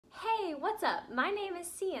what's up? My name is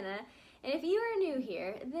Sienna, and if you are new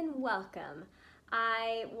here, then welcome.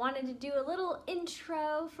 I wanted to do a little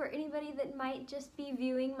intro for anybody that might just be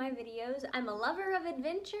viewing my videos. I'm a lover of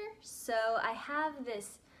adventure, so I have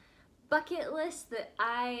this bucket list that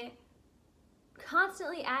I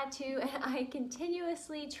constantly add to and I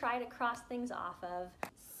continuously try to cross things off of.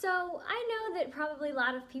 So I know that probably a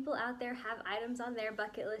lot of people out there have items on their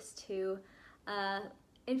bucket list too.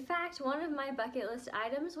 In fact, one of my bucket list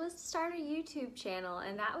items was to start a YouTube channel,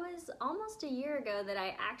 and that was almost a year ago that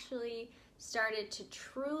I actually started to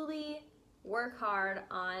truly work hard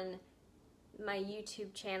on my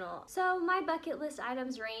YouTube channel. So my bucket list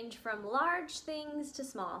items range from large things to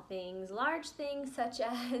small things. Large things such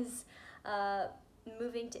as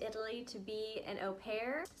moving to Italy to be an au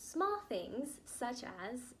pair. Small things such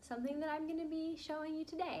as something that I'm going to be showing you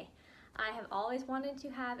today. I have always wanted to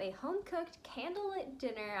have a home-cooked candlelit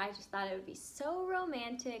dinner. I just thought it would be so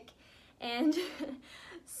romantic, and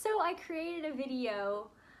so I created a video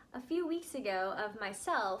a few weeks ago of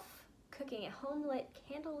myself cooking a home-lit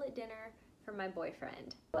candlelit dinner for my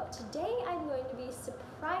boyfriend. But today I'm going to be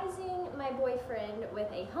surprising my boyfriend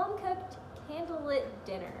with a home-cooked candlelit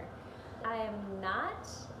dinner. I am not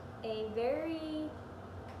a very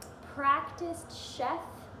practiced chef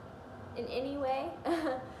in any way.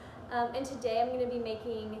 And today I'm going to be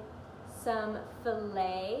making some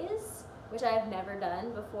fillets, which I have never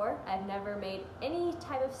done before. I've never made any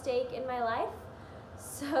type of steak in my life,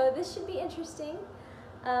 so this should be interesting.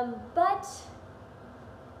 But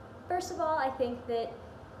first of all, I think that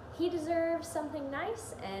he deserves something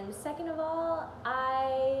nice, and second of all,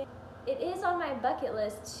 it is on my bucket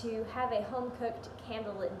list to have a home-cooked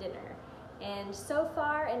candlelit dinner. And so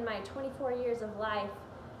far in my 24 years of life,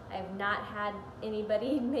 I have not had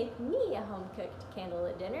anybody make me a home-cooked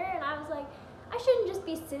candlelit dinner, and I was like, I shouldn't just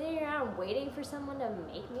be sitting around waiting for someone to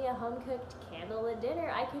make me a home-cooked candlelit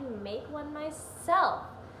dinner. I can make one myself.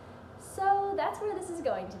 So that's where this is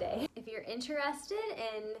going today. If you're interested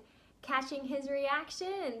in catching his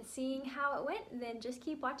reaction and seeing how it went, then just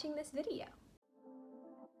keep watching this video.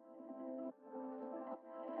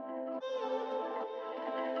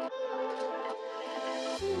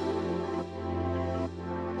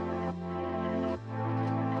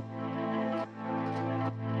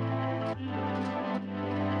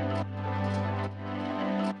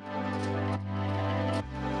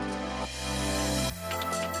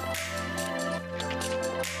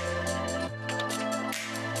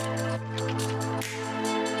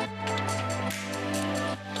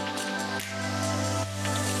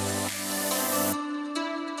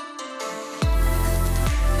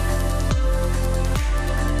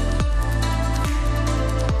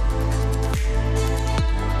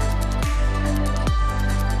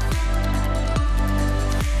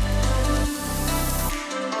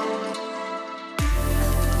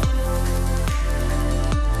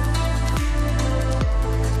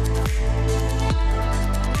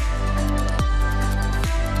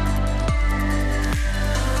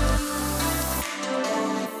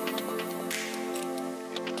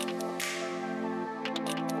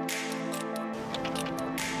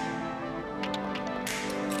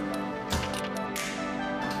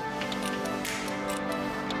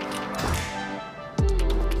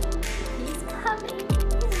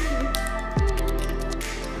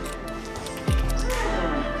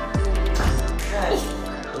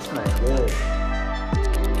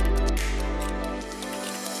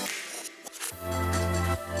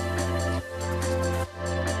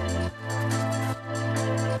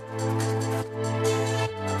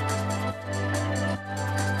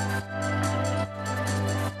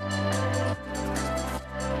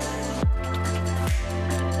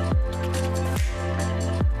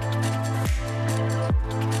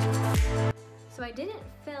 So I didn't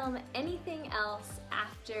film anything else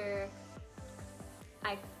after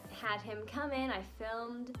I had him come in. I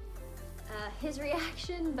filmed his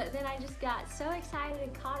reaction, but then I just got so excited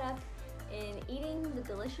and caught up in eating the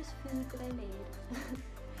delicious food that I made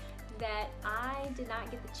that I did not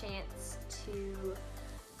get the chance to,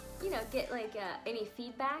 get like any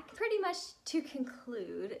feedback. Pretty much to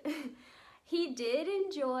conclude, he did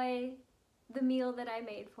enjoy the meal that I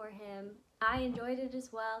made for him. I enjoyed it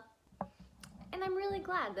as well. And I'm really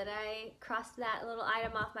glad that I crossed that little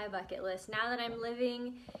item off my bucket list. Now that I'm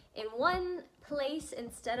living in one place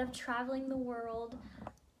instead of traveling the world,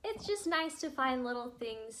 it's just nice to find little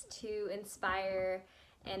things to inspire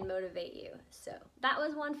and motivate you. So that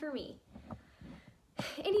was one for me.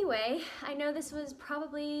 Anyway, I know this was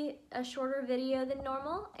probably a shorter video than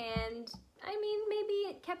normal, and I mean, maybe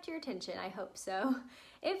it kept your attention. I hope so.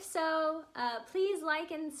 If so, please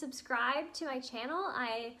like and subscribe to my channel.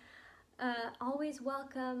 I always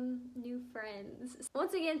welcome new friends.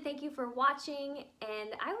 Once again, thank you for watching, and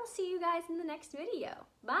I will see you guys in the next video.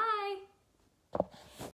 Bye!